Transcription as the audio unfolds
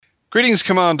Greetings,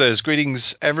 Commanders.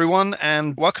 Greetings, everyone,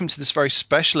 and welcome to this very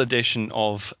special edition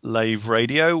of Lave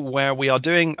Radio, where we are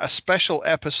doing a special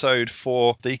episode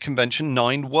for the convention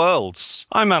Nine Worlds.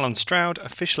 I'm Alan Stroud,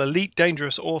 official Elite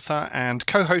Dangerous author and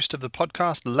co-host of the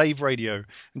podcast Lave Radio.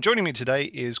 And joining me today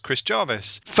is Chris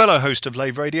Jarvis, fellow host of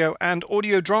Lave Radio and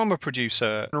audio drama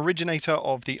producer and originator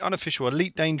of the unofficial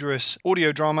Elite Dangerous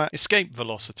audio drama Escape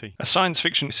Velocity, a science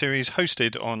fiction series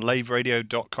hosted on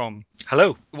laveradio.com.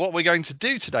 Hello. What we're going to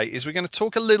do today is we're going to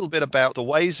talk a little bit about the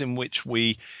ways in which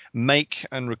we make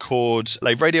and record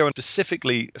Lave Radio and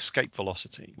specifically Escape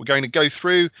Velocity. We're going to go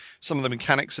through some of the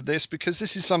mechanics of this because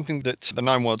this is something that the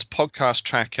Nine Worlds podcast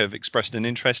track have expressed an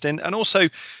interest in, and also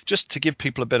just to give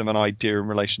people a bit of an idea in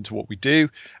relation to what we do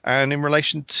and in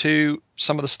relation to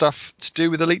some of the stuff to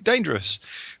do with Elite Dangerous.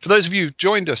 For those of you who've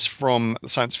joined us from the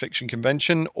science fiction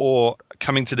convention or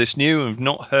coming to this new and have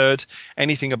not heard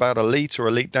anything about Elite or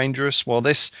Elite Dangerous, well,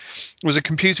 this was a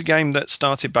computer game that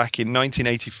started back in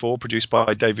 1984, produced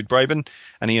by David Braben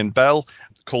and Ian Bell,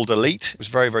 called Elite. It was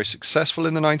very, very successful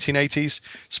in the 1980s,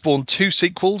 spawned two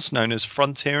sequels known as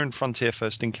Frontier and Frontier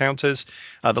First Encounters,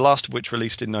 the last of which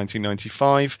released in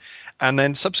 1995. And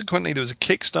then subsequently there was a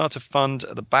Kickstarter fund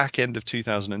at the back end of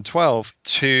 2012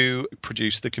 to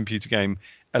produce the computer game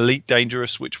Elite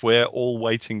Dangerous, which we're all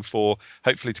waiting for,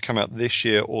 hopefully to come out this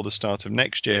year or the start of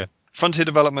next year. Frontier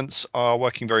Developments are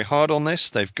working very hard on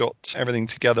this. They've got everything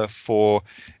together for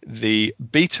the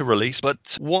beta release.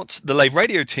 But what the Lave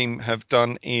Radio team have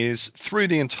done is, through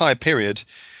the entire period,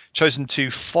 chosen to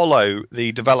follow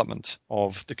the development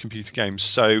of the computer games.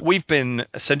 So we've been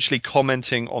essentially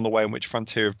commenting on the way in which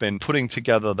Frontier have been putting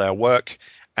together their work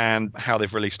and how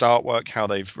they've released artwork, how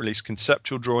they've released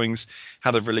conceptual drawings,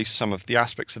 how they've released some of the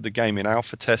aspects of the game in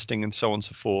alpha testing, and so on and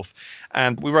so forth.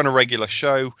 And we run a regular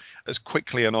show as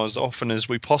quickly and as often as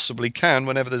we possibly can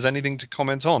whenever there's anything to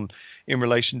comment on in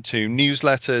relation to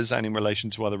newsletters and in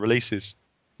relation to other releases.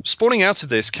 Spawning out of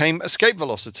this came Escape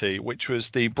Velocity, which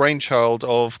was the brainchild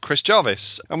of Chris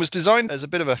Jarvis and was designed as a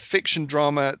bit of a fiction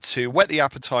drama to whet the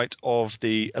appetite of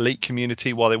the Elite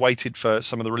community while they waited for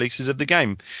some of the releases of the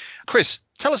game. Chris,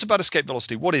 tell us about Escape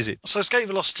Velocity. What is it? So Escape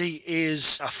Velocity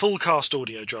is a full cast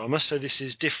audio drama. So this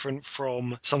is different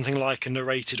from something like a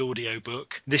narrated audio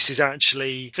book. This is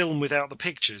actually film without the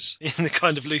pictures in the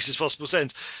kind of loosest possible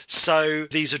sense. So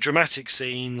these are dramatic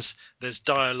scenes. There's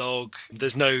dialogue.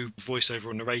 There's no voiceover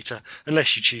or narrator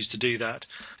unless you choose to do that.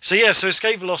 So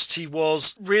Escape Velocity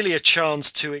was really a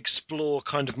chance to explore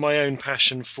kind of my own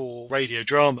passion for radio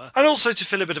drama and also to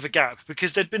fill a bit of a gap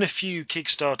because there'd been a few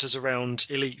Kickstarters around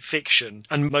Elite fiction,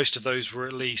 and most of those were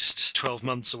at least 12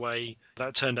 months away.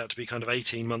 That turned out to be kind of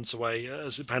 18 months away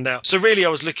as it panned out. So really I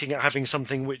was looking at having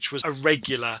something which was a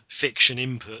regular fiction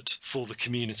input for the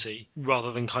community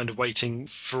rather than kind of waiting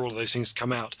for all of those things to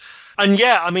come out. And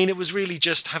it was really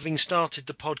just having started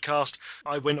the podcast,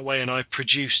 I went away and I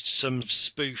produced some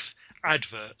spoof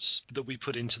adverts that we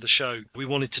put into the show. We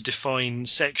wanted to define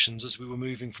sections as we were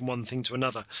moving from one thing to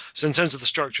another. So in terms of the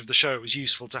structure of the show, it was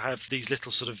useful to have these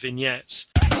little sort of vignettes.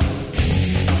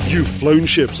 You've flown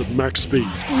ships at max speed.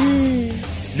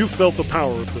 You've felt the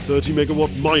power of the 30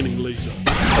 megawatt mining laser.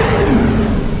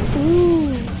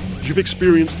 Ooh. You've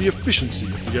experienced the efficiency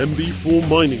of the MB4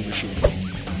 mining machine.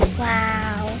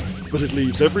 Wow. But it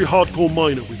leaves every hardcore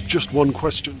miner with just one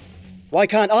question. Why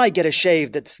can't I get a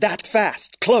shave that's that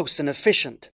fast, close and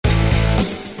efficient?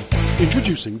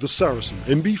 Introducing the Saracen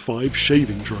MB5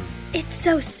 shaving drone. It's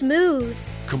so smooth.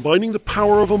 Combining the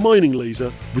power of a mining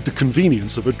laser with the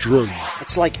convenience of a drone.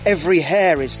 It's like every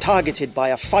hair is targeted by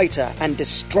a fighter and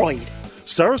destroyed.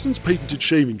 Saracen's patented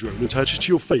shaving drone attaches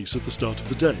to your face at the start of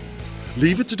the day.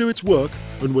 Leave it to do its work,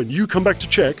 and when you come back to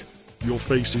check, your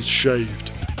face is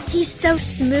shaved. He's so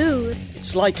smooth.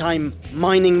 It's like I'm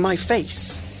mining my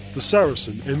face. The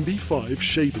Saracen MB5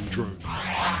 shaving drone.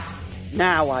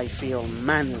 Now I feel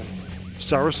manly.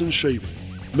 Saracen Shaving,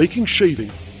 making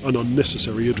shaving an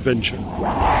unnecessary adventure.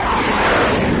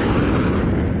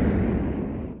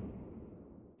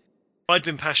 I'd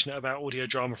been passionate about audio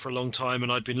drama for a long time,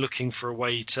 and I'd been looking for a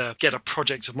way to get a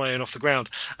project of my own off the ground,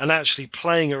 and actually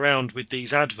playing around with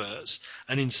these adverts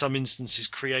and in some instances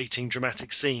creating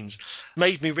dramatic scenes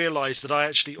made me realise that I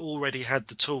actually already had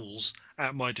the tools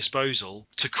at my disposal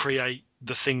to create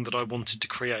the thing that I wanted to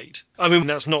create. I mean,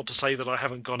 that's not to say that I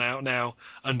haven't gone out now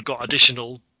and got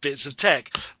additional bits of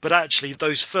tech, but actually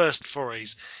those first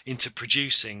forays into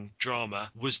producing drama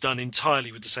was done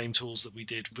entirely with the same tools that we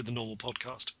did with the normal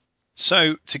podcast.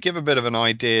 So to give a bit of an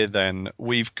idea then,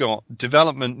 we've got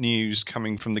development news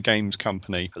coming from the games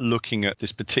company looking at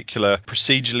this particular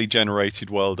procedurally generated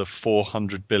world of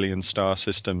 400 billion star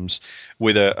systems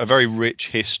with a very rich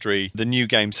history. The new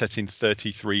game set in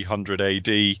 3300 AD,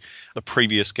 the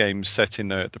previous games set in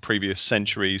the previous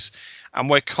centuries. And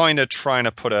we're kind of trying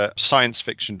to put a science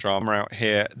fiction drama out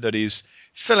here that is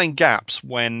filling gaps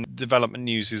when development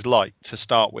news is light to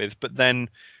start with, but then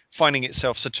finding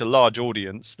itself such a large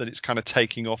audience that it's kind of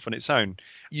taking off on its own.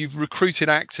 You've recruited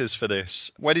actors for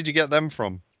this. Where did you get them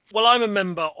from? Well, I'm a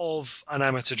member of an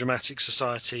amateur dramatic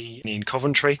society in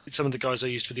Coventry. Some of the guys I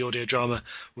used for the audio drama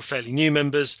were fairly new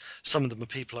members. Some of them are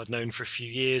people I'd known for a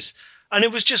few years. And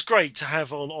it was just great to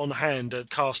have on hand a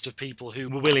cast of people who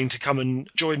were willing to come and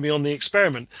join me on the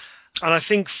experiment. And I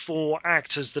think for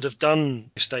actors that have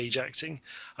done stage acting,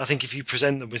 I think if you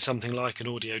present them with something like an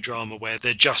audio drama where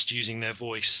they're just using their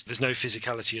voice, there's no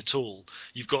physicality at all,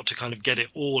 you've got to kind of get it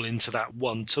all into that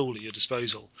one tool at your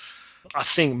disposal. I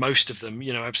think most of them,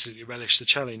 absolutely relish the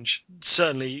challenge.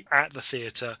 Certainly at the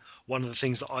theatre, one of the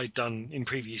things that I'd done in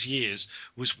previous years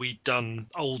was we'd done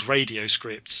old radio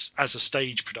scripts as a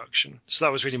stage production. So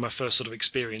that was really my first sort of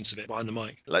experience of it behind the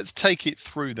mic. Let's take it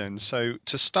through then. So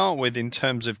to start with, in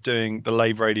terms of doing the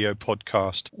Lave Radio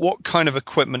podcast, what kind of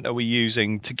equipment are we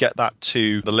using to get that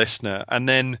to the listener? And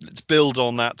then let's build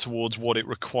on that towards what it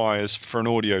requires for an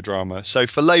audio drama. So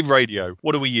for Lave Radio,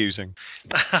 what are we using?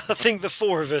 I think the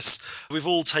four of us, we've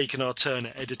all taken our turn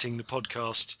at editing the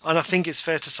podcast. And I think it's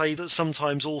fair to say that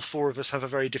sometimes all four of us have a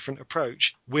very different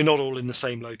approach. We're not all in the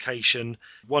same location.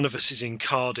 One of us is in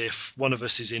Cardiff, one of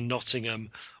us is in Nottingham,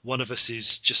 one of us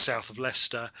is just south of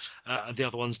Leicester, and the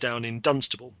other one's down in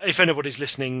Dunstable. If anybody's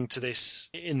listening to this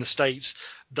in the States,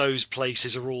 those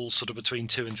places are all sort of between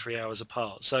 2 and 3 hours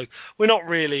apart. So we're not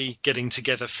really getting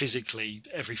together physically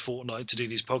every fortnight to do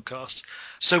these podcasts.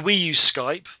 So we use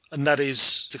Skype, and that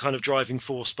is the kind of driving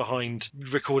force behind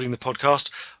recording the podcast.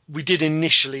 We did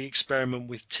initially experiment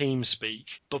with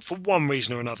TeamSpeak, but for one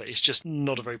reason or another, it's just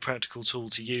not a very practical tool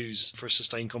to use for a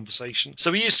sustained conversation.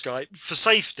 So we use Skype. For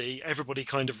safety, everybody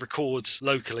kind of records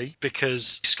locally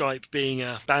because Skype being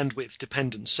a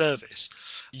bandwidth-dependent service,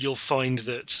 you'll find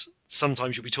that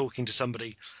sometimes you'll be talking to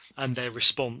somebody and their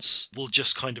response will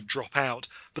just kind of drop out.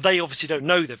 But they obviously don't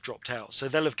know they've dropped out, so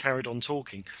they'll have carried on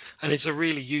talking. And it's a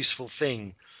really useful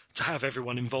thing to have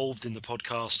everyone involved in the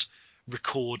podcast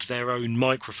record their own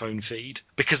microphone feed,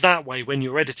 because that way when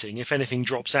you're editing, if anything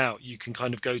drops out, you can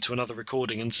kind of go to another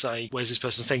recording and say, where's this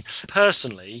person's thing?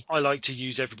 Personally, I like to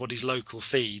use everybody's local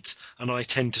feeds, and I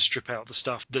tend to strip out the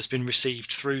stuff that's been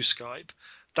received through Skype.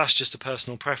 That's just a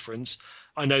personal preference.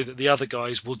 I know that the other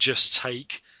guys will just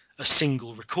take a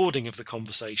single recording of the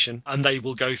conversation and they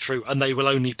will go through and they will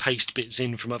only paste bits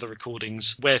in from other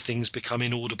recordings where things become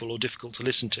inaudible or difficult to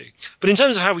listen to. But in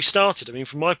terms of how we started, I mean,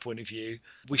 from my point of view,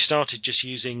 we started just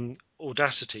using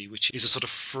Audacity, which is a sort of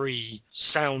free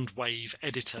sound wave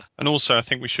editor. And also, I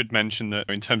think we should mention that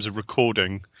in terms of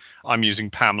recording, I'm using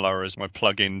Pamela as my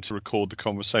plug-in to record the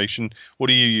conversation.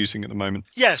 What are you using at the moment?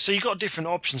 Yeah, so you've got different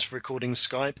options for recording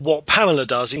Skype. What Pamela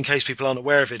does, in case people aren't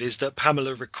aware of it, is that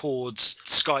Pamela records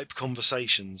Skype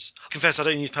conversations. I confess I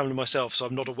don't use Pamela myself, so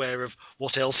I'm not aware of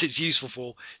what else it's useful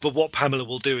for. But what Pamela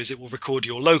will do is it will record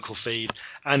your local feed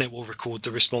and it will record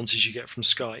the responses you get from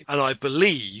Skype. And I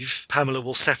believe Pamela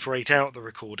will separate out the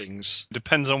recordings.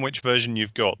 Depends on which version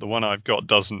you've got. The one I've got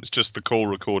doesn't. It's just the call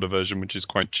recorder version, which is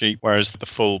quite cheap, whereas the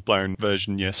full-blown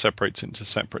version, separates into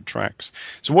separate tracks.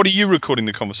 So what are you recording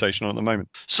the conversation on at the moment?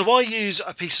 So I use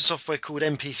a piece of software called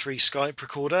MP3 Skype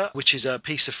Recorder, which is a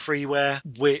piece of freeware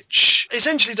which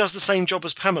essentially does the same job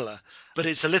as Pamela, but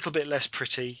it's a little bit less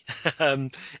pretty.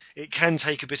 It can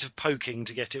take a bit of poking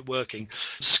to get it working.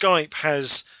 Skype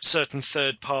has certain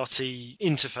third-party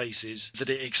interfaces that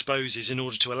it exposes in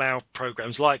order to allow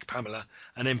programs like Pamela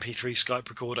and MP3 Skype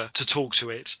Recorder to talk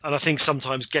to it. And I think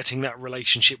sometimes getting that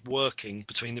relationship working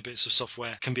between the bits of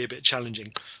software can be a bit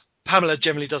challenging. Pamela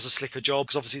generally does a slicker job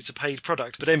because obviously it's a paid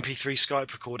product, but MP3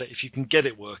 Skype Recorder, if you can get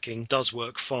it working, does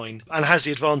work fine and has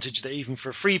the advantage that even for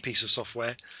a free piece of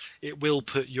software, it will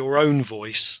put your own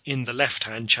voice in the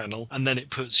left-hand channel and then it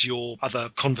puts your other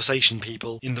conversation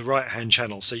people in the right-hand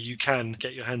channel, so you can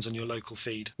get your hands on your local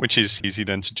feed. Which is easy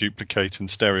then to duplicate in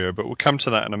stereo, but we'll come to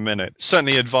that in a minute.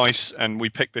 Certainly advice, and we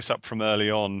picked this up from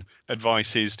early on,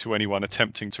 advice is to anyone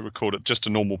attempting to record just a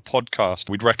normal podcast,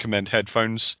 we'd recommend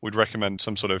headphones. We'd recommend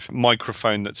some sort of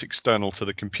microphone that's external to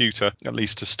the computer, at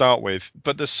least to start with.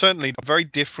 But there's certainly a very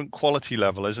different quality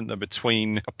level, isn't there,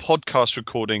 between a podcast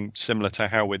recording similar to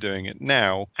how we're doing it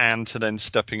now and to then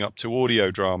stepping up to audio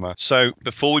drama. So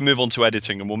before we move on to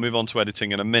editing, and we'll move on to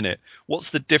editing in a minute,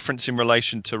 what's the difference in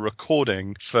relation to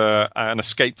recording for an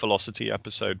Escape Velocity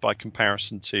episode by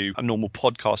comparison to a normal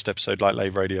podcast episode like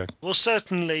Lave Radio? Well,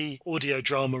 certainly audio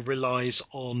drama relies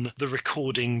on the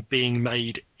recording being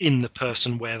made in the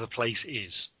person where the place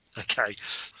is. Okay.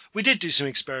 We did do some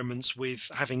experiments with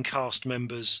having cast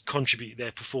members contribute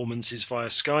their performances via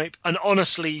Skype. And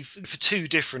honestly, for two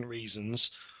different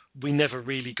reasons, we never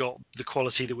really got the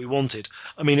quality that we wanted.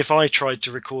 I mean, if I tried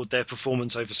to record their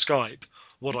performance over Skype,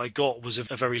 what I got was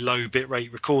a very low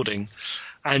bitrate recording.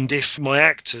 And if my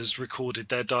actors recorded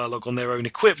their dialogue on their own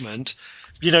equipment,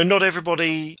 not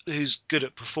everybody who's good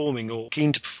at performing or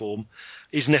keen to perform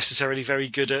is necessarily very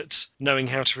good at knowing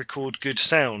how to record good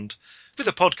sound. With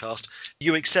a podcast,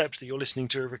 you accept that you're listening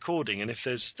to a recording, and if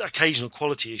there's occasional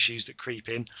quality issues that creep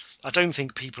in, I don't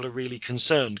think people are really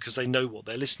concerned because they know what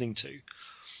they're listening to.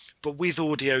 But with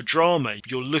audio drama,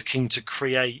 you're looking to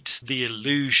create the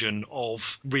illusion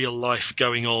of real life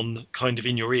going on kind of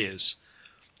in your ears.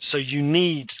 So you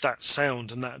need that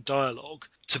sound and that dialogue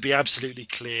to be absolutely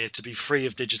clear, to be free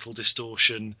of digital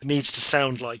distortion. It needs to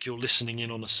sound like you're listening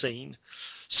in on a scene.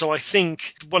 So I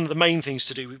think one of the main things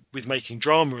to do with making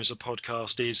drama as a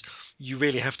podcast is you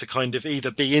really have to kind of either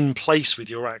be in place with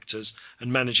your actors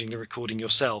and managing the recording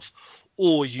yourself,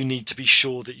 or you need to be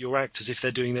sure that your actors, if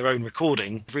they're doing their own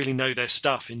recording, really know their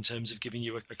stuff in terms of giving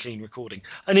you a clean recording.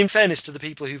 And in fairness to the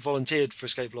people who volunteered for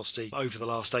Escape Velocity over the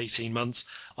last 18 months,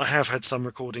 I have had some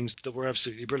recordings that were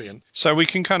absolutely brilliant. So we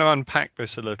can kind of unpack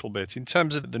this a little bit. In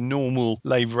terms of the normal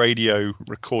Lave Radio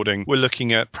recording, we're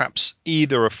looking at perhaps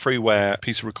either a freeware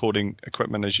piece of recording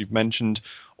equipment, as you've mentioned,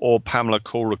 or Pamela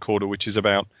Call Recorder, which is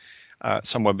about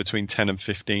somewhere between £10 and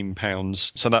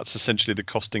 £15. So that's essentially the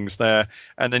costings there.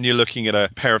 And then you're looking at a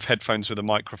pair of headphones with a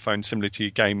microphone, similar to your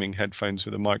gaming headphones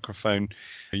with a microphone.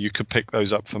 You could pick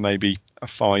those up for maybe a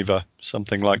 £5,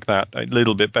 something like that. A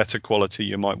little bit better quality,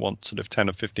 you might want sort of £10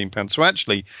 or £15. So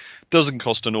actually doesn't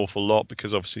cost an awful lot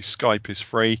because obviously Skype is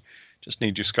free. Just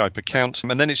need your Skype account.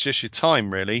 And then it's just your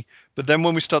time, really. But then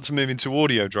when we start to move into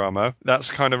audio drama, that's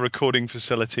kind of recording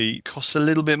facility costs a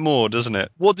little bit more, doesn't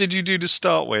it? What did you do to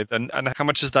start with? And how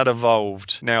much has that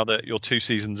evolved now that you're 2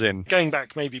 seasons in? Going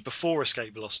back maybe before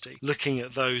Escape Velocity, looking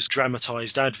at those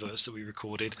dramatised adverts that we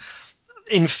recorded,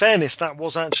 in fairness, that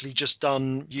was actually just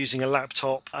done using a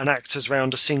laptop and actors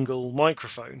round a single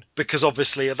microphone. Because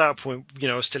obviously at that point,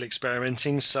 I was still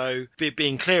experimenting. So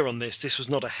being clear on this was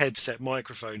not a headset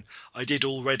microphone. I did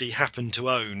already happen to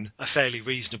own a fairly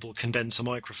reasonable condenser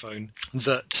microphone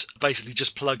that basically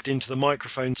just plugged into the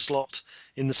microphone slot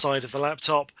in the side of the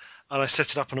laptop. And I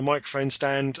set it up on a microphone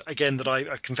stand, again, that I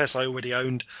confess I already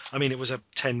owned. I mean, it was a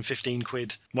 10, 15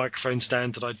 quid microphone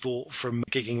stand that I'd bought from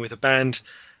gigging with a band.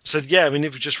 So, yeah, I mean,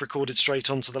 it was just recorded straight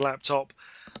onto the laptop.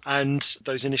 And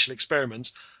those initial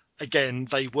experiments, again,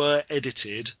 they were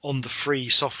edited on the free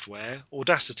software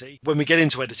Audacity. When we get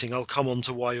into editing, I'll come on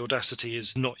to why Audacity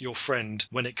is not your friend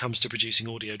when it comes to producing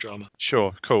audio drama.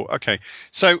 Sure, cool, okay.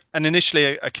 So, and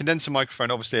initially a condenser microphone,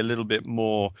 obviously a little bit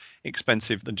more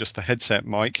expensive than just the headset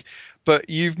mic, but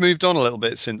you've moved on a little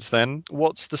bit since then.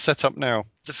 What's the setup now?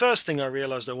 The first thing I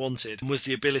realised I wanted was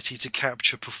the ability to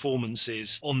capture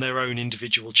performances on their own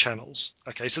individual channels.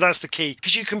 Okay, so that's the key,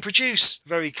 because you can produce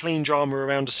very clean drama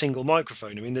around a single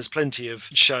microphone. I mean, there's plenty of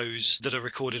shows that are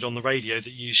recorded on the radio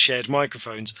that use shared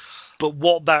microphones. But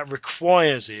what that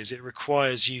requires is it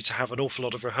requires you to have an awful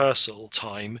lot of rehearsal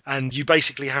time, and you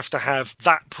basically have to have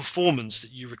that performance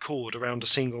that you record around a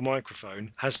single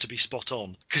microphone has to be spot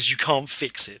on, because you can't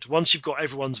fix it. Once you've got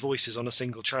everyone's voices on a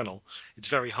single channel, it's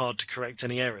very hard to correct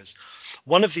any errors.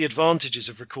 One of the advantages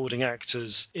of recording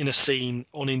actors in a scene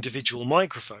on individual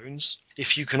microphones,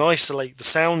 if you can isolate the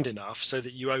sound enough so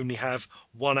that you only have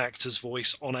one actor's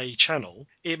voice on a channel,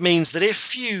 it means that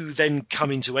if you then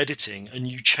come into editing and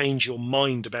you change your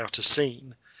mind about a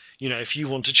scene, if you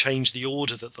want to change the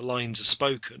order that the lines are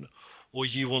spoken, or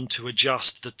you want to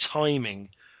adjust the timing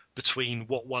between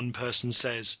what one person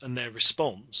says and their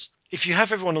response, if you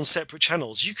have everyone on separate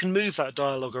channels, you can move that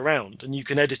dialogue around and you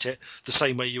can edit it the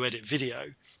same way you edit video.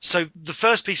 So the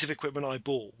first piece of equipment I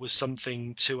bought was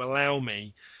something to allow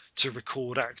me to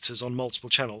record actors on multiple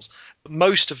channels.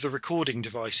 Most of the recording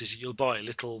devices that you'll buy,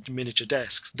 little miniature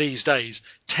desks these days,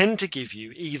 tend to give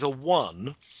you either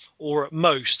one or at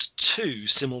most two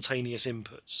simultaneous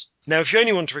inputs. Now, if you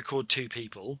only want to record two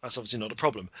people, that's obviously not a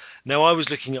problem. Now, I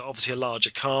was looking at obviously a larger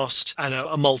cast and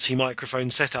a multi-microphone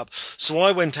setup, so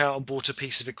I went out and bought a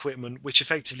piece of equipment which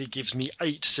effectively gives me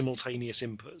 8 simultaneous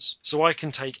inputs. So I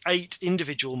can take 8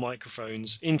 individual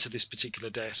microphones into this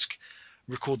particular desk,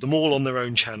 record them all on their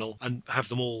own channel and have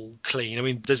them all clean. I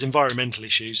mean, there's environmental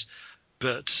issues,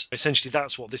 but essentially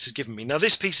that's what this has given me. Now,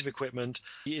 this piece of equipment,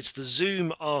 it's the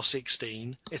Zoom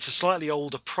R16. It's a slightly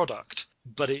older product,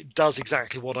 but it does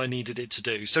exactly what I needed it to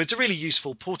do. So it's a really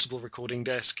useful portable recording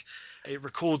desk. It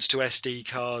records to SD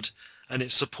card and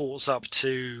it supports up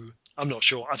to, I'm not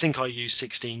sure, I think I use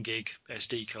 16 gig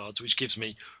SD cards, which gives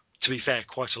me, to be fair,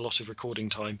 quite a lot of recording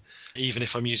time, even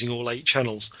if I'm using all 8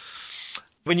 channels.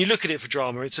 When you look at it for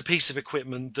drama, it's a piece of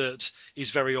equipment that is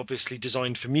very obviously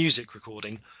designed for music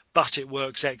recording, but it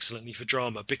works excellently for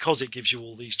drama because it gives you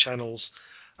all these channels,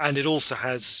 and it also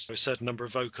has a certain number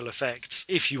of vocal effects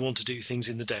if you want to do things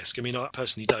in the desk. I mean, I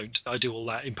personally don't. I do all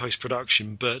that in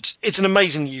post-production, but it's an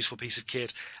amazingly useful piece of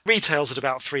kit. Retails at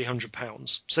about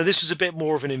 £300. So this was a bit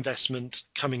more of an investment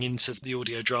coming into the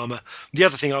audio drama. The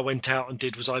other thing I went out and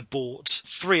did was I bought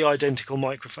 3 identical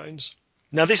microphones.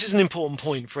 Now, this is an important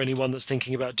point for anyone that's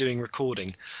thinking about doing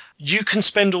recording. You can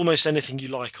spend almost anything you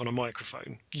like on a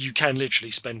microphone. You can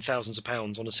literally spend thousands of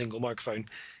pounds on a single microphone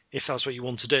if that's what you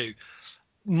want to do.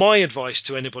 My advice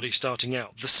to anybody starting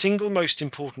out, the single most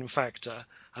important factor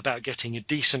about getting a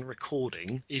decent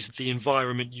recording is the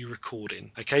environment you record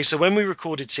in. Okay, so when we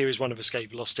recorded Series 1 of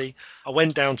Escape Velocity, I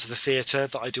went down to the theatre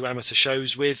that I do amateur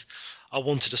shows with. I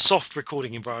wanted a soft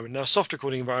recording environment. Now, a soft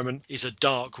recording environment is a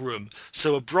dark room.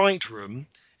 So a bright room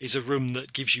is a room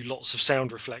that gives you lots of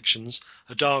sound reflections.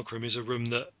 A dark room is a room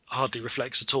that hardly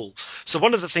reflects at all. So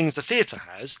one of the things the theatre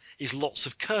has is lots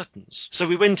of curtains. So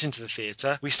we went into the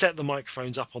theatre, we set the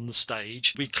microphones up on the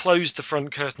stage, we closed the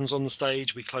front curtains on the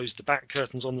stage, we closed the back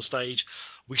curtains on the stage,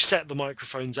 we set the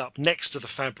microphones up next to the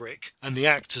fabric, and the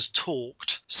actors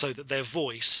talked so that their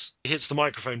voice hits the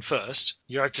microphone first.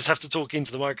 Your actors have to talk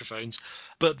into the microphones,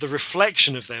 but the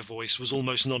reflection of their voice was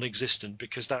almost non-existent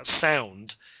because that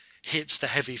sound hits the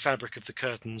heavy fabric of the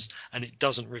curtains and it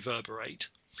doesn't reverberate.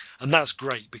 And that's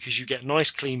great because you get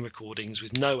nice clean recordings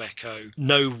with no echo,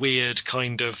 no weird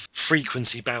kind of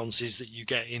frequency bounces that you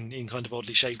get in kind of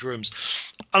oddly shaped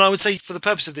rooms. And I would say for the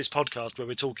purpose of this podcast where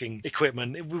we're talking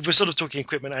equipment, we're sort of talking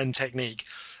equipment and technique.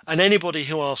 And anybody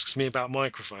who asks me about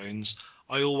microphones,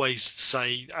 I always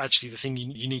say actually the thing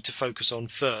you need to focus on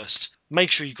first,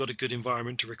 make sure you've got a good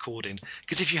environment to record in.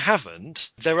 Because if you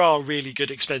haven't, there are really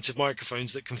good expensive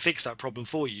microphones that can fix that problem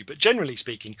for you. But generally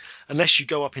speaking, unless you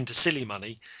go up into silly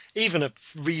money, even a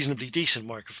reasonably decent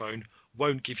microphone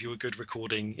won't give you a good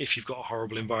recording if you've got a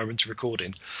horrible environment to record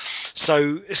in.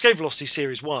 So Escape Velocity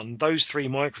Series 1, those 3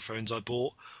 microphones I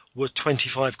bought were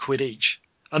 25 quid each.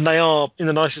 And they are, in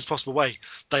the nicest possible way,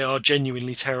 they are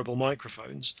genuinely terrible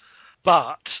microphones.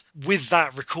 But with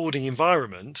that recording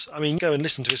environment, I mean, go and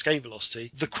listen to Escape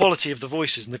Velocity, the quality of the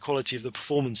voices and the quality of the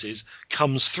performances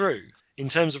comes through. In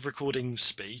terms of recording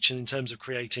speech and in terms of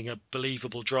creating a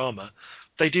believable drama,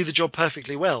 they do the job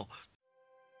perfectly well.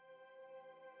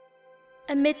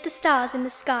 Amid the stars in the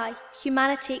sky,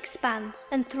 humanity expands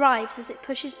and thrives as it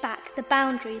pushes back the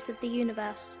boundaries of the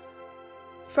universe.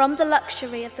 From the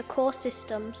luxury of the core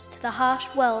systems to the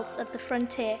harsh worlds of the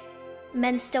frontier,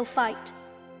 men still fight.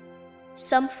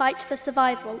 Some fight for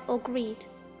survival or greed,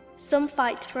 some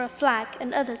fight for a flag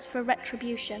and others for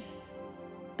retribution.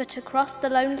 But across the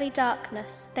lonely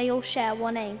darkness, they all share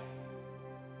one aim: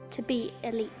 to be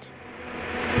elite.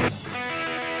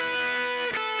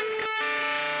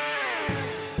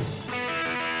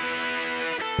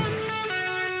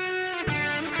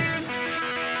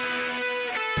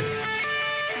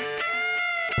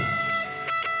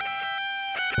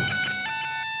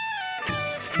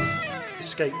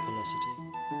 Escape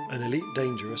Velocity, an Elite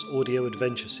Dangerous audio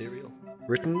adventure serial,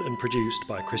 written and produced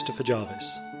by Christopher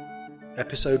Jarvis.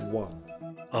 Episode 1,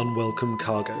 Unwelcome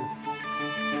Cargo.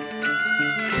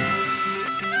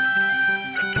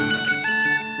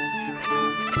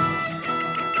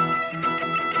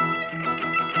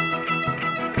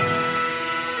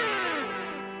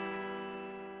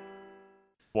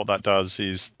 What that does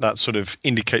is that sort of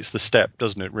indicates the step,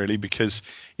 doesn't it, really? Because,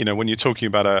 you know, when you're talking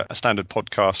about a standard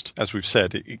podcast, as we've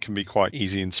said, it can be quite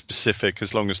easy and specific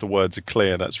as long as the words are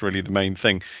clear. That's really the main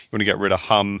thing. You want to get rid of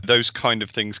hum. Those kind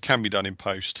of things can be done in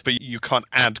post, but you can't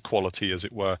add quality, as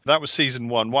it were. That was season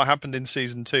 1. What happened in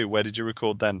season 2? Where did you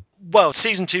record then? Well,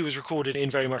 season 2 was recorded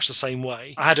in very much the same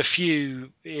way. I had a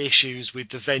few issues with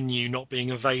the venue not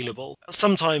being available.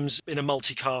 Sometimes in a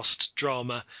multicast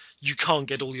drama, you can't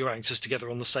get all your actors together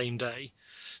on the same day.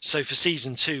 So for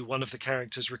season 2, one of the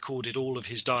characters recorded all of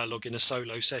his dialogue in a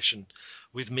solo session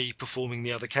with me performing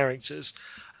the other characters.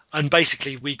 And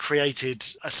basically, we created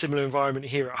a similar environment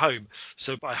here at home.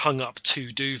 So I hung up 2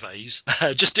 duvets,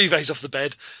 just duvets off the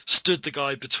bed, stood the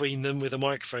guy between them with a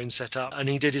microphone set up, and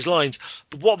he did his lines.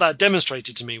 But what that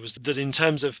demonstrated to me was that in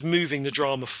terms of moving the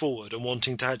drama forward and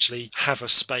wanting to actually have a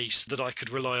space that I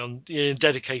could rely on in a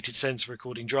dedicated sense of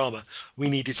recording drama, we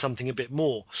needed something a bit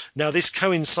more. Now, this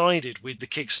coincided with the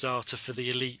Kickstarter for the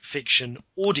Elite Fiction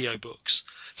audiobooks.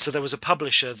 So there was a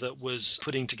publisher that was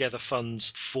putting together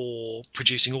funds for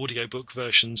producing audiobook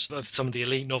versions of some of the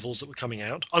Elite novels that were coming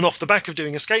out. And off the back of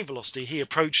doing Escape Velocity, he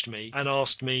approached me and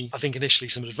asked me, I think initially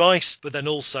some advice, but then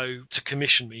also to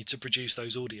commission me to produce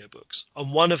those audiobooks.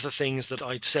 And one of the things that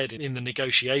I'd said in the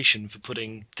negotiation for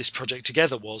putting this project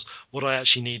together was what I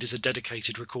actually need is a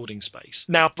dedicated recording space.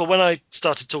 Now, but when I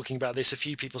started talking about this, a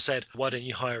few people said, why don't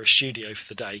you hire a studio for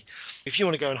the day? If you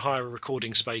want to go and hire a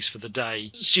recording space for the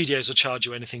day, studios will charge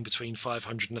you anything between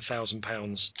 £500 and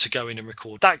 £1,000 to go in and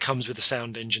record. That comes with a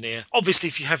sound engineer. Obviously,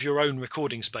 if you have your own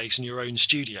recording space and your own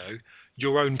studio,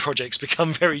 your own projects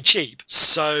become very cheap.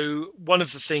 So one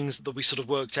of the things that we sort of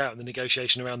worked out in the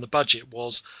negotiation around the budget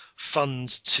was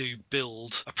funds to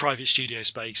build a private studio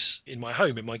space in my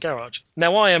home, in my garage.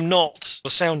 Now, I am not a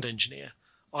sound engineer.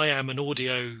 I am an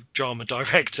audio drama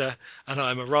director and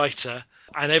I'm a writer,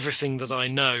 and everything that I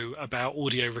know about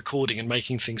audio recording and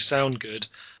making things sound good,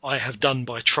 I have done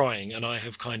by trying, and I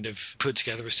have kind of put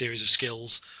together a series of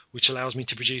skills which allows me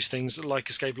to produce things like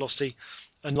Escape Velocity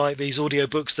and like these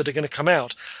audiobooks that are going to come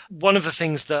out. One of the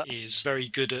things that is very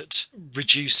good at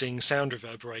reducing sound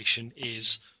reverberation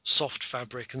is soft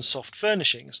fabric and soft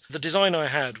furnishings. The design I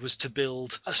had was to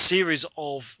build a series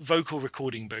of vocal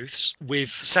recording booths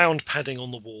with sound padding on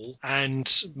the wall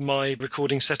and my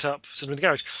recording setup sort of in the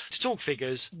garage. To talk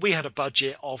figures, we had a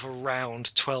budget of around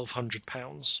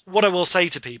 £1,200. What I will say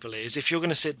to people is, if you're going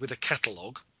to sit with a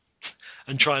catalogue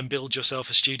and try and build yourself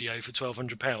a studio for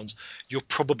 £1,200, you're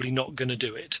probably not going to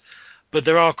do it. But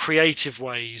there are creative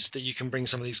ways that you can bring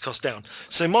some of these costs down.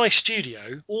 So my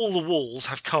studio, all the walls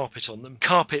have carpet on them.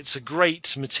 Carpet's a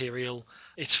great material.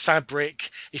 It's fabric.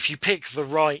 If you pick the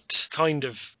right kind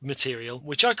of material,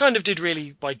 which I kind of did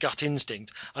really by gut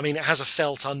instinct. I mean, it has a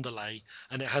felt underlay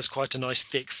and it has quite a nice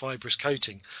thick fibrous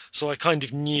coating. So I kind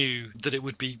of knew that it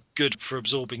would be good for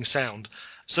absorbing sound.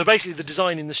 So basically the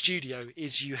design in the studio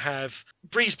is you have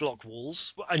breeze block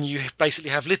walls and you basically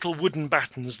have little wooden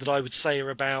battens that I would say are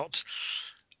about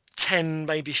 10,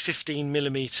 maybe 15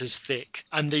 millimeters thick.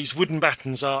 And these wooden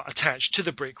battens are attached to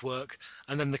the brickwork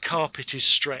and then the carpet is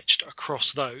stretched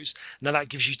across those. Now that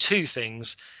gives you two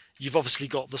things. You've obviously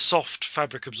got the soft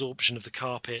fabric absorption of the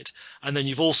carpet, and then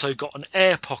you've also got an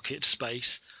air pocket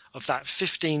space of that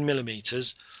 15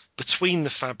 millimeters between the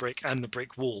fabric and the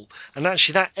brick wall. And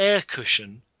actually that air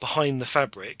cushion behind the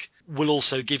fabric will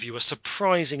also give you a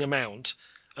surprising amount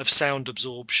of sound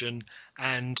absorption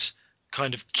and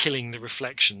kind of killing the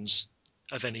reflections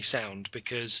of any sound,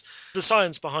 because the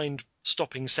science behind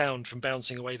stopping sound from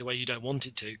bouncing away the way you don't want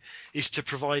it to is to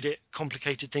provide it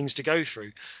complicated things to go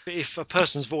through. If a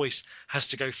person's voice has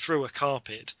to go through a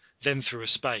carpet, then through a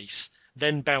space,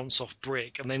 then bounce off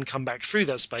brick and then come back through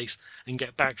that space and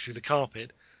get back through the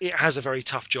carpet, it has a very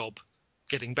tough job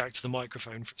getting back to the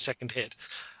microphone for a second hit.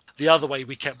 The other way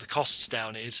we kept the costs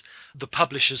down is the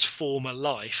publisher's former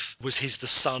life was he's the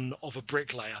son of a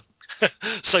bricklayer.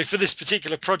 So for this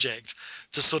particular project,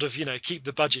 to sort of, keep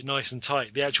the budget nice and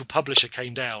tight, the actual publisher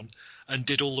came down and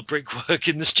did all the brickwork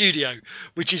in the studio,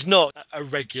 which is not a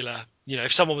regular,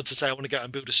 if someone were to say, I want to go out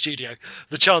and build a studio,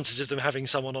 the chances of them having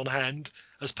someone on hand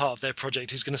as part of their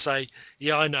project who's going to say,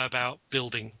 yeah, I know about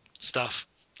building stuff,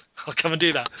 I'll come and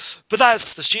do that. But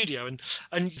that's the studio.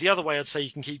 And the other way I'd say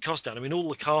you can keep costs down, I mean, all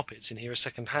the carpets in here are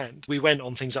second hand. We went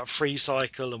on things like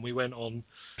FreeCycle and we went on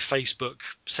Facebook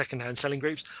second hand selling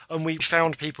groups, and we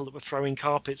found people that were throwing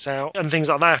carpets out and things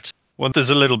like that. Well,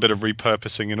 there's a little bit of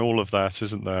repurposing in all of that,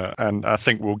 isn't there? And I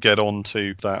think we'll get on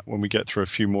to that when we get through a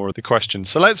few more of the questions.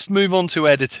 So let's move on to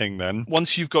editing then.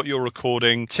 Once you've got your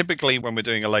recording, typically when we're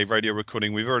doing a live radio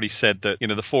recording, we've already said that,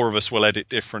 the four of us will edit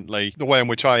differently. The way in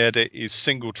which I edit is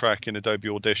single track in Adobe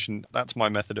Audition. That's my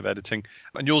method of editing.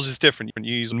 And yours is different.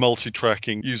 You use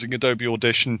multi-tracking using Adobe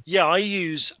Audition. Yeah, I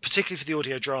use, particularly for the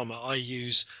audio drama, I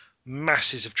use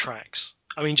masses of tracks.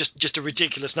 I mean, just a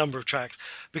ridiculous number of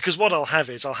tracks, because what I'll have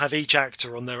is I'll have each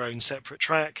actor on their own separate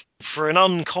track. For an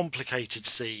uncomplicated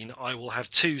scene, I will have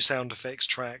 2 sound effects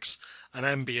tracks, an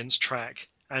ambience track,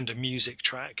 and a music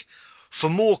track. For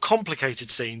more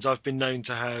complicated scenes, I've been known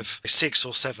to have 6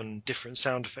 or 7 different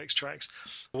sound effects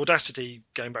tracks. Audacity,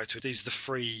 going back to it, is the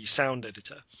free sound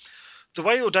editor. The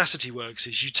way Audacity works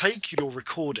is you take your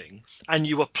recording and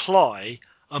you apply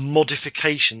a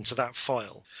modification to that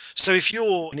file. So if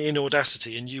you're in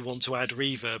Audacity and you want to add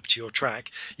reverb to your track,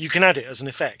 you can add it as an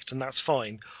effect, and that's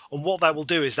fine. And what that will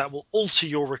do is that will alter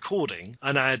your recording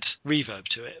and add reverb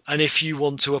to it. And if you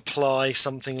want to apply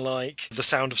something like the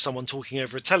sound of someone talking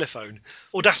over a telephone,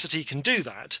 Audacity can do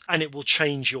that, and it will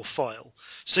change your file.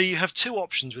 So you have 2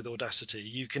 options with Audacity.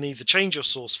 You can either change your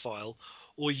source file,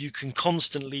 or you can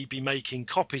constantly be making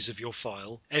copies of your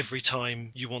file every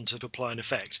time you want to apply an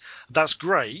effect. That's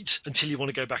great until you want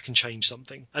to go back and change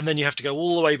something. And then you have to go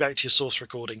all the way back to your source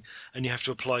recording and you have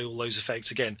to apply all those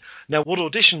effects again. Now, what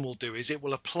Audition will do is it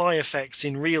will apply effects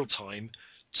in real time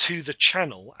to the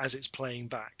channel as it's playing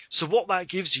back. So what that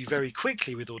gives you very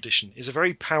quickly with Audition is a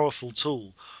very powerful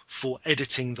tool for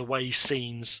editing the way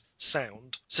scenes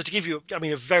sound. So to give you,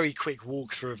 a very quick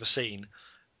walkthrough of a scene,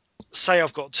 say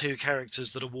I've got 2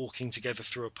 characters that are walking together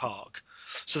through a park.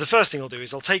 So the first thing I'll do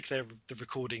is I'll take the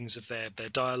recordings of their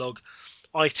dialogue.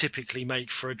 I typically make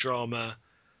for a drama,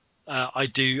 I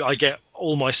get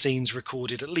all my scenes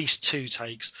recorded at least 2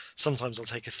 takes. Sometimes I'll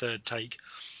take a 3rd take.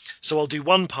 So I'll do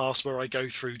 1 pass where I go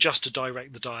through just to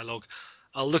direct the dialogue.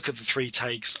 I'll look at the 3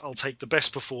 takes. I'll take the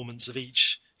best performance of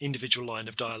each individual line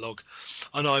of dialogue,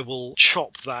 and I will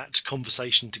chop that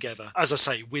conversation together, as I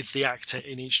say, with the actor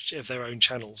in each of their own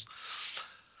channels.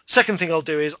 Second thing I'll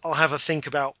do is I'll have a think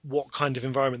about what kind of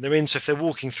environment they're in. So if they're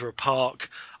walking through a park,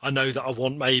 I know that I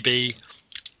want maybe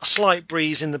a slight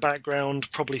breeze in the background,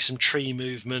 probably some tree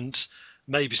movement,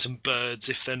 maybe some birds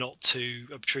if they're not too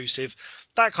obtrusive,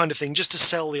 that kind of thing, just to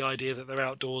sell the idea that they're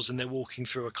outdoors and they're walking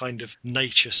through a kind of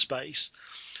nature space.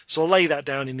 So I'll lay that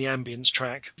down in the ambience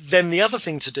track. Then the other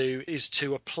thing to do is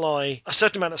to apply a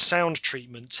certain amount of sound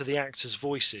treatment to the actors'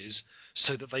 voices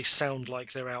so that they sound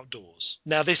like they're outdoors.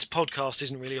 Now, this podcast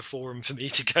isn't really a forum for me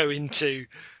to go into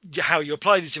how you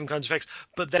apply these different kinds of effects,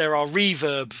 but there are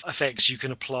reverb effects you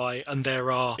can apply and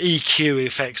there are EQ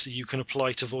effects that you can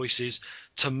apply to voices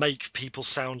to make people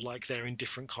sound like they're in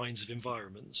different kinds of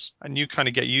environments. And you kind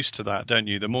of get used to that, don't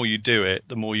you? The more you do it,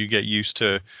 the more you get used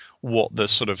to what the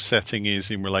sort of setting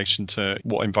is in relation to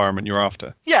what environment you're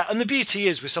after. Yeah, and the beauty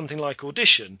is with something like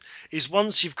Audition is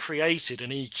once you've created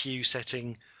an EQ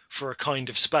setting for a kind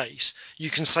of space, you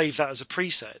can save that as a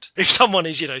preset. If someone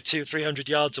is, 200 or 300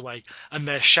 yards away and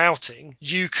they're shouting,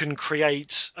 you can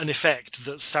create an effect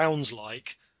that sounds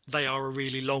like they are a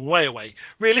really long way away.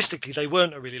 Realistically, they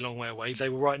weren't a really long way away. They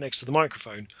were right next to the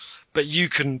microphone. But you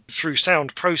can, through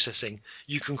sound processing,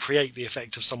 you can create the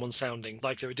effect of someone sounding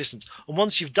like they're at distance. And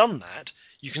once you've done that,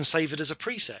 you can save it as a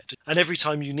preset. And every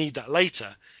time you need that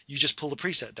later, you just pull the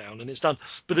preset down and it's done.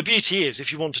 But the beauty is,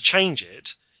 if you want to change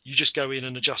it, you just go in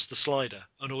and adjust the slider,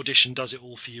 and Audition does it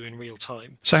all for you in real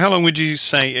time. So how long would you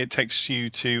say it takes you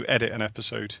to edit an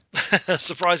episode?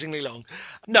 Surprisingly long.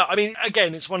 No,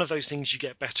 again, it's one of those things you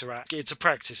get better at. It's a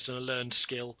practice and a learned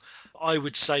skill. I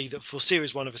would say that for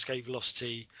Series 1 of Escape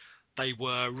Velocity, they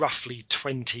were roughly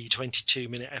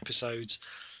 22-minute episodes,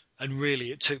 and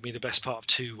really it took me the best part of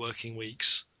 2 working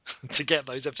weeks to get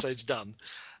those episodes done.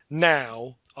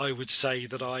 Now, I would say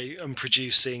that I am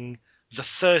producing the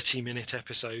 30-minute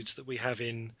episodes that we have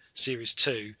in Series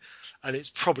 2, and it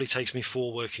probably takes me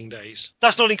 4 working days.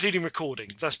 That's not including recording.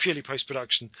 That's purely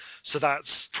post-production. So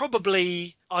that's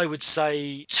probably, I would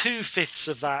say, 2/5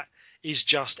 of that is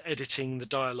just editing the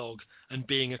dialogue and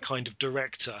being a kind of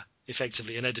director,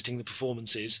 effectively, and editing the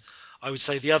performances. I would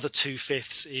say the other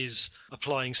 2/5 is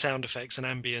applying sound effects and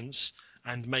ambience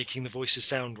and making the voices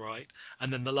sound right.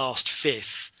 And then the last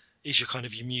 1/5 is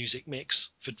your music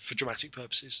mix for dramatic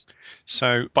purposes.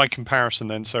 So by comparison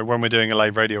then, so when we're doing a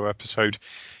live radio episode,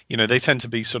 they tend to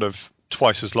be sort of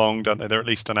twice as long, don't they? They're at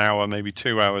least an hour, maybe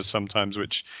 2 hours sometimes,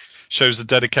 which shows the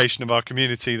dedication of our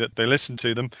community that they listen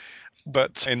to them.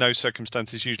 But in those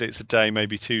circumstances, usually it's a day,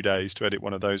 maybe 2 days to edit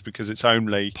one of those, because it's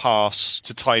only pass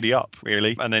to tidy up,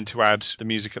 really, and then to add the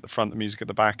music at the front, the music at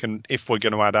the back. And if we're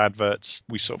going to add adverts,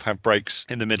 we sort of have breaks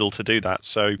in the middle to do that.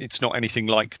 So it's not anything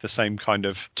like the same kind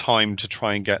of time to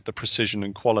try and get the precision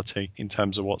and quality in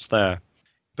terms of what's there.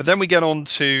 But then we get on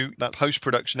to that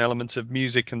post-production element of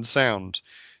music and sound.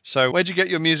 So where'd you get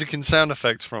your music and sound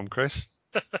effects from, Chris?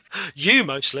 You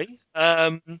mostly.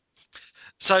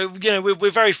 So, we're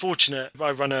very fortunate.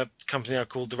 I run a company now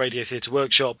called the Radio Theatre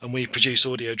Workshop, and we produce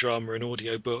audio drama and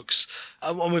audio books.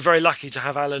 And we're very lucky to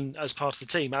have Alan as part of the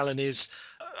team. Alan is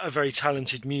a very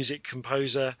talented music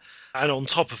composer. And on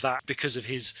top of that, because of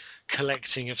his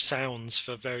collecting of sounds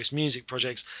for various music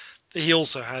projects, he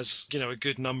also has, a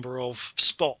good number of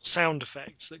spot sound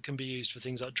effects that can be used for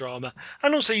things like drama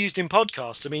and also used in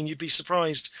podcasts. I mean, you'd be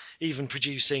surprised, even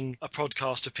producing a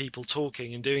podcast of people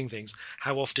talking and doing things,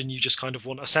 how often you just kind of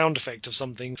want a sound effect of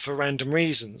something for random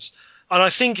reasons. And I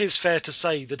think it's fair to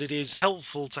say that it is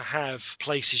helpful to have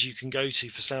places you can go to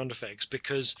for sound effects,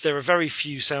 because there are very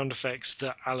few sound effects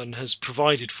that Alan has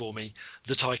provided for me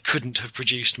that I couldn't have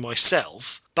produced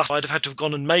myself, but I'd have had to have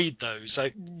gone and made those. So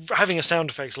having a sound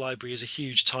effects library is a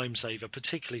huge time saver,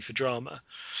 particularly for drama.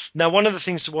 Now, one of the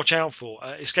things to watch out for,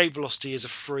 Escape Velocity is a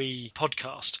free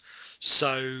podcast.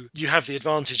 So you have the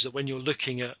advantage that when you're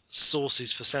looking at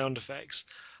sources for sound effects,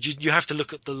 you have to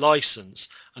look at the license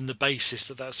and the basis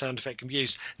that sound effect can be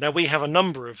used. Now, we have a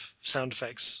number of sound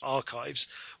effects archives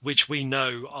which we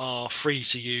know are free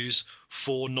to use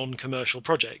for non-commercial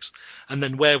projects. And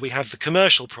then where we have the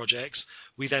commercial projects,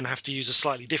 we then have to use a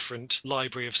slightly different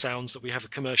library of sounds that we have a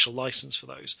commercial license for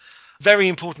those. Very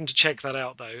important to check that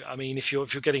out, though. I mean, if you're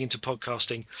getting into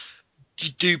podcasting, you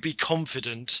do be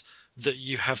confident that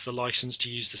you have the license to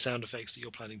use the sound effects that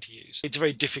you're planning to use. It's a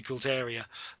very difficult area.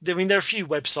 I mean, there are a few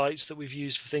websites that we've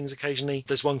used for things occasionally.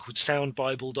 There's one called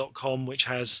soundbible.com, which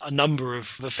has a number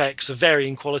of effects of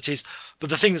varying qualities. But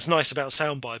the thing that's nice about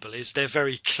Soundbible is they're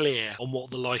very clear on what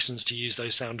the license to use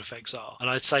those sound effects are. And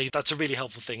I'd say that's a really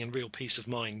helpful thing and real peace of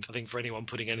mind, I think, for anyone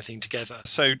putting anything together.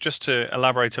 So just to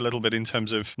elaborate a little bit in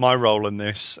terms of my role in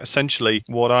this, essentially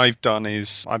what I've done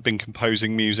is I've been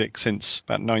composing music since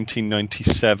about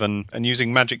 1997 and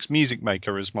using Magic's Music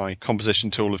Maker as my composition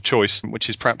tool of choice, which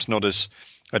is perhaps not as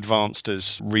advanced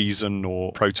as Reason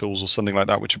or Pro Tools or something like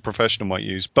that, which a professional might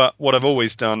use. But what I've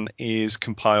always done is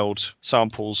compiled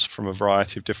samples from a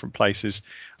variety of different places,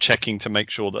 checking to make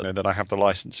sure that I have the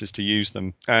licenses to use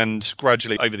them. And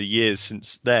gradually over the years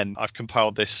since then, I've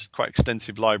compiled this quite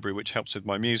extensive library, which helps with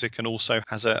my music and also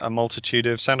has a multitude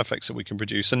of sound effects that we can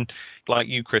produce. And like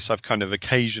you, Chris, I've kind of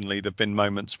occasionally, there've been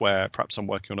moments where perhaps I'm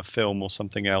working on a film or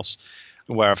something else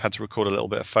where I've had to record a little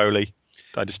bit of Foley.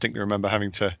 I distinctly remember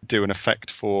having to do an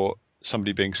effect for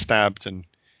somebody being stabbed and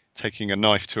taking a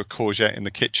knife to a courgette in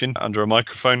the kitchen under a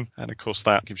microphone. And of course,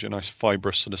 that gives you a nice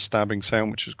fibrous sort of stabbing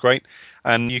sound, which was great.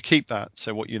 And you keep that.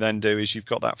 So what you then do is you've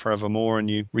got that forevermore and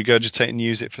you regurgitate and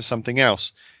use it for something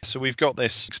else. So we've got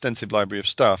this extensive library of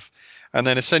stuff. And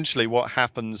then essentially what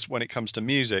happens when it comes to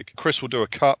music, Chris will do a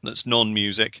cut that's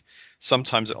non-music.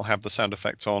 Sometimes it'll have the sound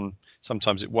effect on.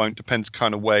 Sometimes it won't. Depends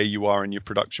kind of where you are in your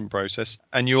production process.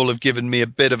 And you'll have given me a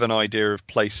bit of an idea of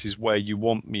places where you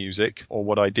want music or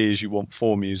what ideas you want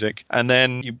for music. And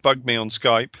then you bug me on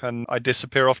Skype and I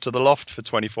disappear off to the loft for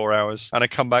 24 hours and I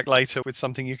come back later with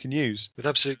something you can use. With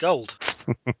absolute gold.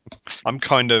 I'm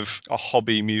kind of a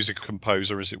hobby music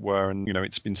composer, as it were. And,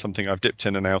 it's been something I've dipped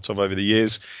in and out of over the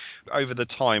years. Over the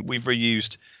time, we've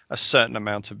reused a certain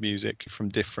amount of music from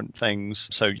different things.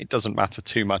 So it doesn't matter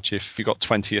too much if you've got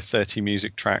 20 or 30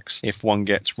 music tracks. If one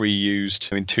gets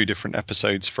reused in 2 different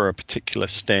episodes for a particular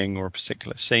sting or a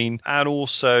particular scene. And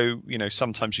also,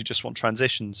 sometimes you just want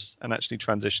transitions. And actually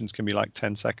transitions can be like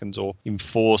 10 seconds or in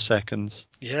 4 seconds.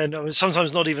 Yeah, no,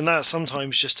 sometimes not even that.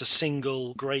 Sometimes just a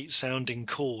single great sounding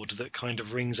chord that kind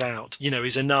of rings out,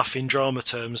 is enough in drama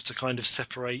terms to kind of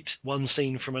separate one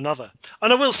scene from another.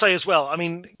 And I will say as well, I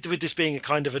mean, with this being a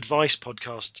kind of advice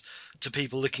podcast to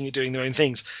people looking at doing their own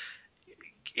things,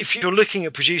 if you're looking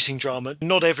at producing drama,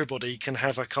 not everybody can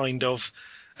have a kind of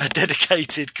a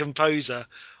dedicated composer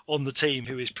on the team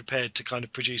who is prepared to kind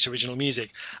of produce original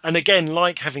music. And again,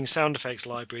 like having sound effects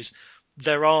libraries,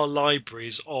 there are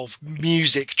libraries of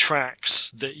music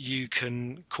tracks that you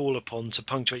can call upon to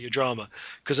punctuate your drama.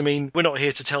 Because, I mean, we're not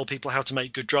here to tell people how to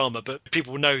make good drama, but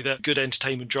people know that good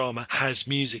entertainment drama has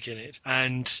music in it.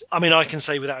 And, I mean, I can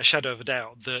say without a shadow of a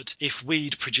doubt that if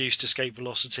we'd produced Escape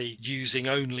Velocity using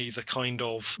only the kind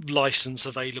of license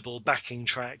available backing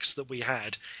tracks that we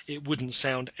had, it wouldn't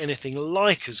sound anything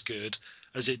like as good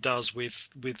as it does with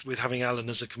having Alan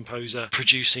as a composer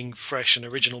producing fresh and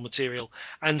original material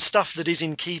and stuff that is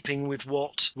in keeping with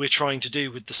what we're trying to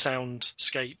do with the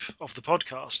soundscape of the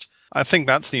podcast. I think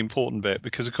that's the important bit,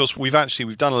 because of course we've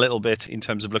done a little bit in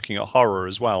terms of looking at horror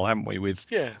as well, haven't we, with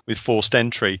Forced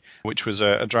Entry, which was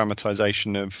a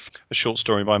dramatization of a short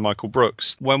story by Michael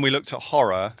Brooks. When we looked at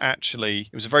horror, actually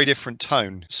it was a very different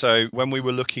tone. So when we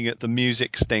were looking at the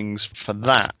music stings for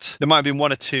that, there might have been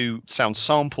one or two sound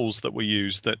samples that were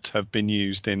used that have been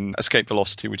used in Escape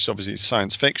Velocity, which obviously is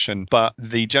science fiction, but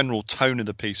the general tone of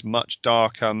the piece, much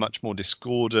darker, much more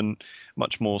discordant,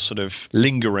 much more sort of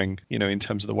lingering, in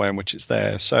terms of the way in which it's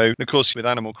there. So, of course, with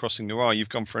Animal Crossing Noir, you've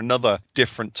gone for another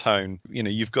different tone.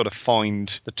 You've got to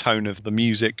find the tone of the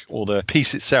music or the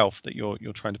piece itself that you're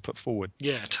trying to put forward.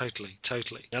 Yeah, totally.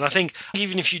 And I think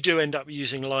even if you do end up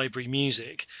using library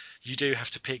music, you do have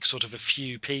to pick sort of a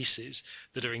few pieces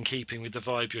that are in keeping with the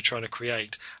vibe you're trying to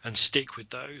create and stick with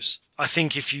those. I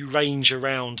think if you range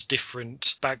around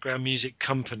different background music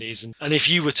companies, and if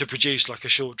you were to produce like a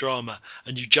short drama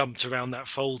and you jumped around that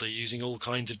folder using all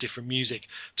kinds of different music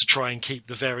to try and keep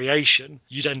the variation,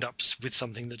 you'd end up with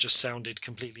something that just sounded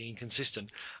completely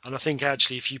inconsistent. And I think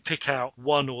actually if you pick out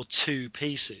one or two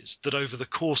pieces that over the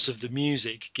course of the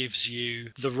music gives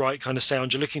you the right kind of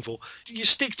sound you're looking for, you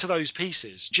stick to those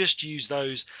pieces, just use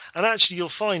those. And actually you'll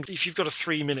find if you've got a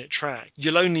 3-minute track,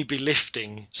 you'll only be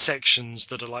lifting sections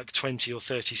that are like 20 or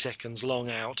 30 seconds long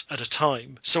out at a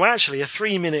time. So actually a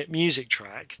 3-minute music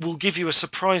track will give you a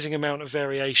surprising amount of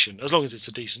variation, as long as it's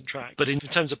a decent track. But in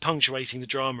terms of punctuating the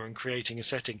drama and creating a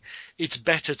setting, it's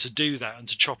better to do that and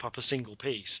to chop up a single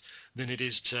piece than it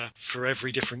is to, for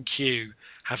every different cue,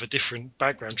 have a different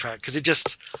background track, because it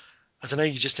just, I don't know,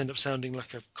 you just end up sounding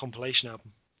like a compilation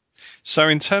album. So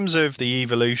in terms of the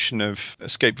evolution of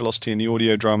Escape Velocity and the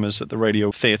audio dramas that the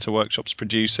Radio Theatre Workshop's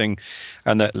producing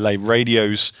and that Lave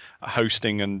Radio's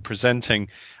hosting and presenting,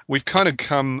 we've kind of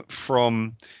come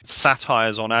from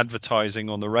satires on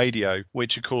advertising on the radio,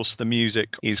 which of course the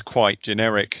music is quite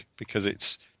generic because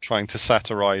it's trying to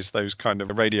satirize those kind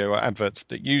of radio adverts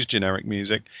that use generic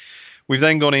music. We've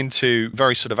then gone into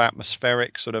very sort of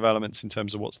atmospheric sort of elements in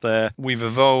terms of what's there. We've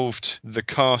evolved the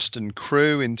cast and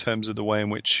crew in terms of the way in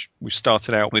which we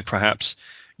started out with perhaps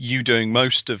you doing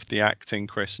most of the acting,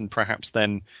 Chris, and perhaps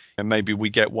then maybe we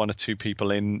get one or two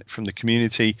people in from the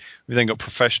community. We've then got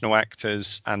professional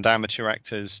actors and amateur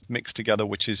actors mixed together,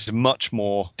 which is a much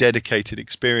more dedicated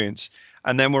experience.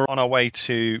 And then we're on our way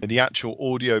to the actual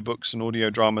audio books and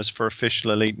audio dramas for official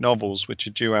elite novels, which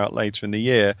are due out later in the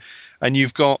year. And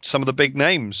you've got some of the big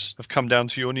names have come down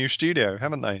to your new studio,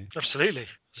 haven't they? Absolutely.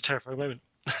 It's a terrifying moment.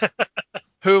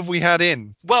 Who have we had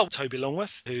in? Well, Toby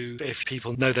Longworth, who, if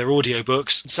people know their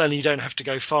audiobooks, certainly you don't have to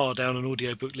go far down an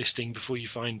audiobook listing before you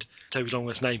find Toby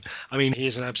Longworth's name. I mean, he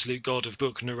is an absolute god of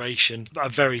book narration, a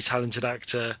very talented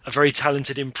actor, a very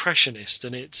talented impressionist,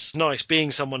 and it's nice being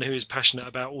someone who is passionate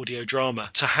about audio drama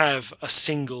to have a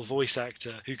single voice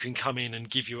actor who can come in and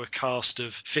give you a cast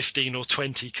of 15 or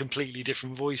 20 completely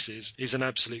different voices is an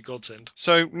absolute godsend.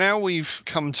 So now we've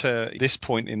come to this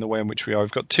point in the way in which we are.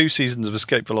 We've got 2 seasons of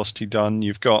Escape Velocity done.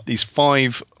 You've got these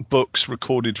 5 books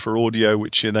recorded for audio,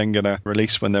 which you're then going to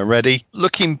release when they're ready.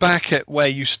 Looking back at where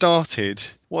you started,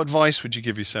 what advice would you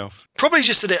give yourself? Probably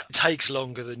just that it takes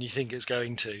longer than you think it's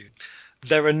going to.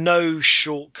 There are no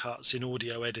shortcuts in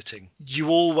audio editing.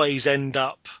 You always end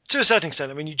up, to a certain extent,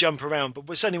 I mean, you jump around, but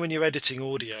certainly when you're editing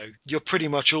audio, you're pretty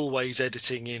much always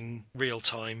editing in real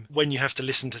time. When you have to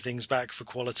listen to things back for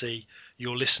quality,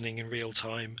 you're listening in real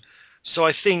time. So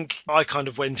I think I kind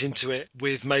of went into it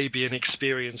with maybe an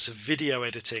experience of video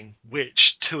editing,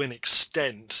 which to an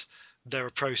extent, there are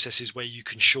processes where you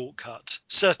can shortcut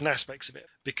certain aspects of it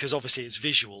because obviously it's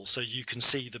visual, so you can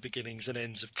see the beginnings and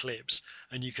ends of clips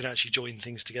and you can actually join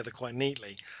things together quite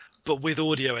neatly. But with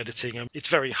audio editing, it's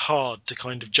very hard to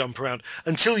kind of jump around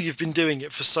until you've been doing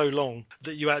it for so long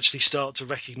that you actually start to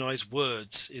recognize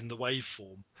words in the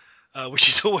waveform. Which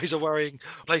is always a worrying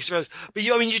place around. But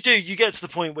you get to the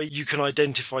point where you can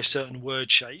identify certain word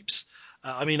shapes.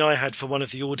 I had for one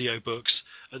of the audiobooks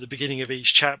at the beginning of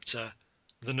each chapter,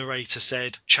 the narrator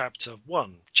said chapter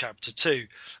 1, chapter 2.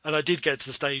 And I did get to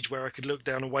the stage where I could look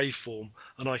down a waveform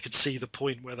and I could see the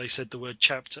point where they said the word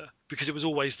chapter because it was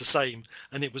always the same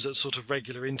and it was at sort of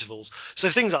regular intervals. So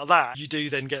things like that, you do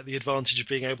then get the advantage of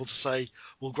being able to say,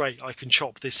 well, great, I can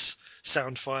chop this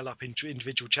sound file up into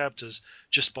individual chapters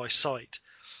just by sight.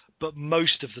 But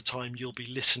most of the time you'll be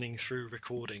listening through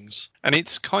recordings. And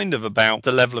it's kind of about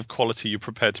the level of quality you're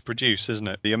prepared to produce, isn't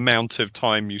it? The amount of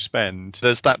time you spend.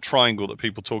 There's that triangle that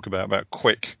people talk about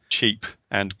quick, cheap,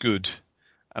 and good.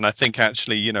 And I think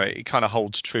actually, it kind of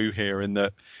holds true here in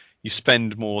that you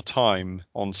spend more time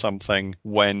on something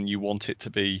when you want it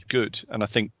to be good. And I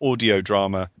think audio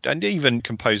drama and even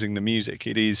composing the music,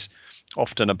 it is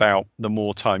often about the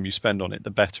more time you spend on it,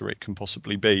 the better it can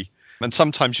possibly be. And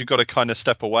sometimes you've got to kind of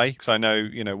step away, because I know,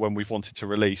 when we've wanted to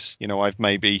release, I've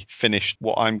maybe finished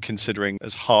what I'm considering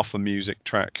as half a music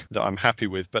track that I'm happy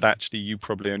with, but actually you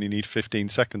probably only need 15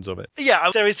 seconds of it. Yeah,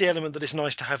 there is the element that it's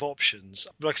nice to have options.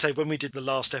 Like I say, when we did the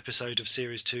last episode of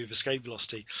Series 2 of Escape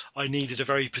Velocity, I needed a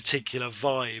very particular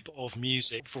vibe of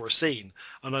music for a scene.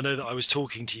 And I know that I was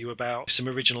talking to you about some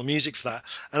original music for that.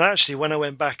 And actually, when I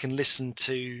went back and listened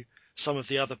to some of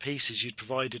the other pieces you'd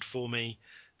provided for me,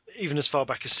 even as far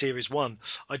back as Series 1,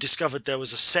 I discovered there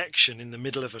was a section in the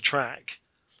middle of a track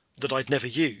that I'd never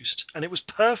used, and it was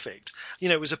perfect.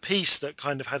 It was a piece that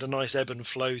kind of had a nice ebb and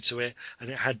flow to it, and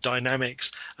it had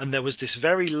dynamics, and there was this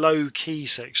very low key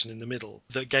section in the middle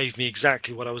that gave me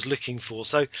exactly what I was looking for.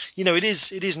 So, it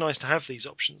is nice to have these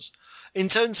options. In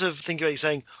terms of thinking about you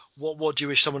saying, what do you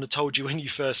wish someone had told you when you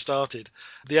first started?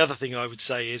 The other thing I would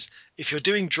say is, if you're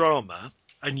doing drama,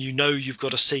 and you've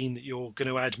got a scene that you're going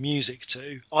to add music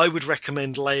to, I would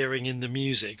recommend layering in the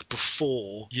music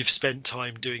before you've spent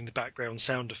time doing the background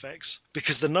sound effects.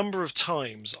 Because the number of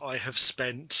times I have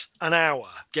spent an hour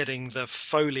getting the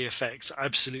Foley effects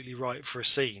absolutely right for a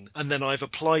scene, and then I've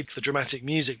applied the dramatic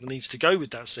music that needs to go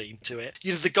with that scene to it.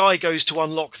 The guy goes to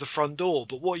unlock the front door,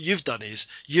 but what you've done is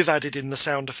you've added in the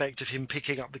sound effect of him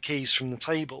picking up the keys from the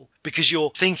table, because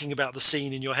you're thinking about the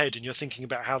scene in your head, and you're thinking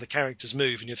about how the characters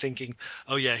move, and you're thinking,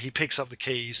 oh yeah, he picks up the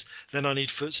keys, then I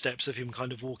need footsteps of him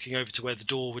kind of walking over to where the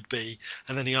door would be,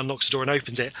 and then he unlocks the door and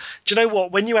opens it. Do you know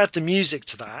what? When you add the music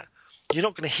to that, you're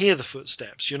not going to hear the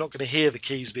footsteps. You're not going to hear the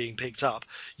keys being picked up.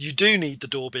 You do need the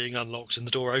door being unlocked and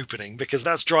the door opening, because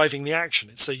that's driving the action.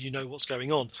 It's so you know what's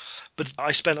going on. But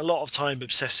I spent a lot of time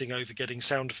obsessing over getting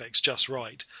sound effects just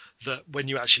right, that when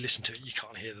you actually listen to it, you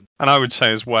can't hear them. And I would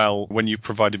say as well, when you've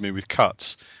provided me with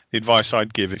cuts, the advice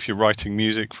I'd give if you're writing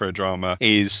music for a drama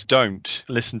is don't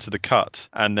listen to the cut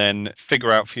and then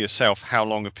figure out for yourself how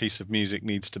long a piece of music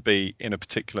needs to be in a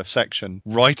particular section.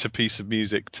 Write a piece of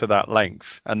music to that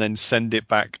length and then send it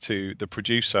back to the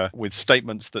producer with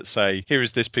statements that say, here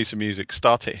is this piece of music,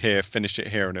 start it here, finish it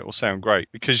here, and it will sound great.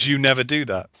 Because you never do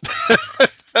that.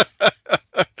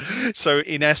 So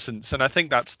in essence, and I think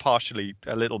that's partially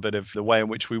a little bit of the way in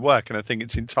which we work, and I think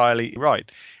it's entirely right,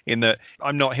 in that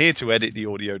I'm not here to edit the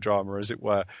audio drama, as it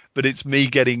were, but it's me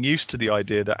getting used to the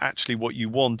idea that actually what you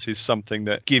want is something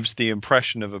that gives the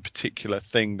impression of a particular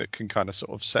thing that can kind of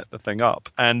sort of set the thing up.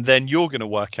 And then you're going to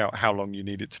work out how long you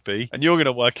need it to be, and you're going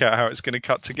to work out how it's going to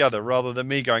cut together, rather than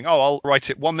me going, oh, I'll write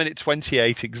it 1 minute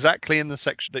 28 exactly in the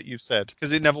section that you've said,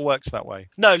 because it never works that way.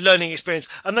 No, learning experience.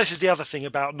 And this is the other thing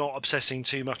about not obsessing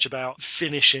too much about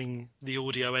finishing the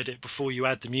audio edit before you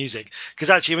add the music. Because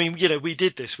actually, I mean, we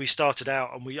did this. We started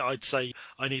out and I'd say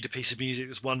I need a piece of music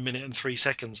that's 1 minute and 3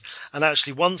 seconds. And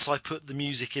actually, once I put the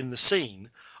music in the scene,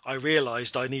 I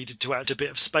realised I needed to add a bit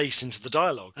of space into the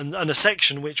dialogue. And a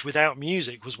section which without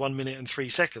music was 1 minute and 3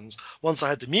 seconds. Once I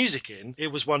had the music in,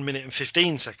 it was 1 minute and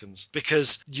 15 seconds,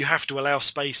 because you have to allow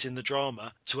space in the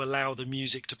drama to allow the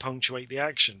music to punctuate the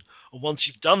action. And once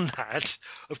you've done that,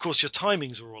 of course, your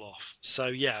timings are all off. So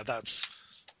yeah, that's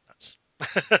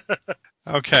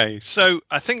Okay, so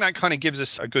I think that kind of gives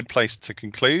us a good place to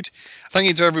conclude. Thank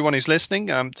you to everyone who's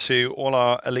listening, to all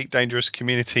our Elite Dangerous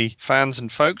community fans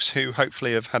and folks who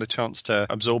hopefully have had a chance to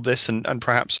absorb this and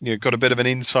perhaps got a bit of an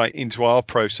insight into our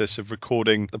process of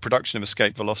recording the production of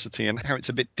Escape Velocity and how it's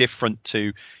a bit different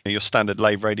to your standard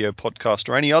Lave Radio podcast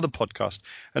or any other podcast.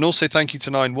 And also thank you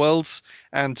to Nine Worlds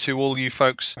and to all you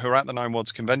folks who are at the Nine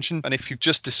Worlds convention. And if you've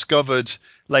just discovered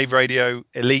Lave Radio,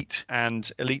 Elite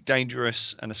and Elite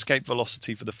Dangerous and Escape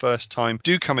Velocity for the first time,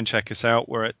 do come and check us out.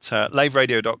 We're at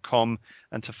laveradio.com,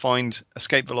 and to find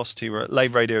Escape Velocity, we're at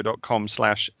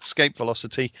laveradio.com/Escape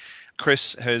Velocity.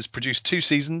 Chris has produced 2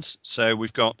 seasons, so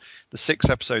we've got the 6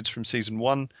 episodes from season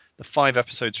 1, the 5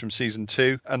 episodes from season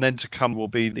 2, and then to come will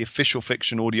be the official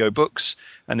fiction audio books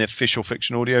and the official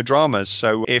fiction audio dramas.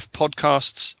 So if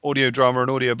podcasts, audio drama and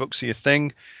audio books are your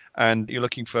thing, and you're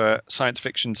looking for science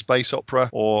fiction, space opera,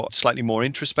 or slightly more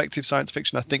introspective science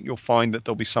fiction, I think you'll find that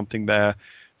there'll be something there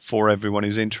for everyone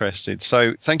who's interested.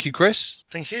 So thank you, Chris.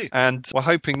 Thank you. And we're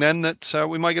hoping then that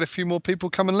we might get a few more people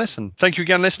come and listen. Thank you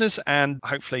again, listeners, and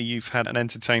hopefully you've had an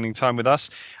entertaining time with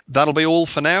us. That'll be all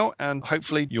for now, and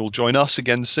hopefully you'll join us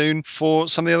again soon for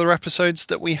some of the other episodes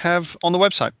that we have on the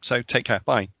website. So take care.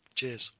 Bye. Cheers.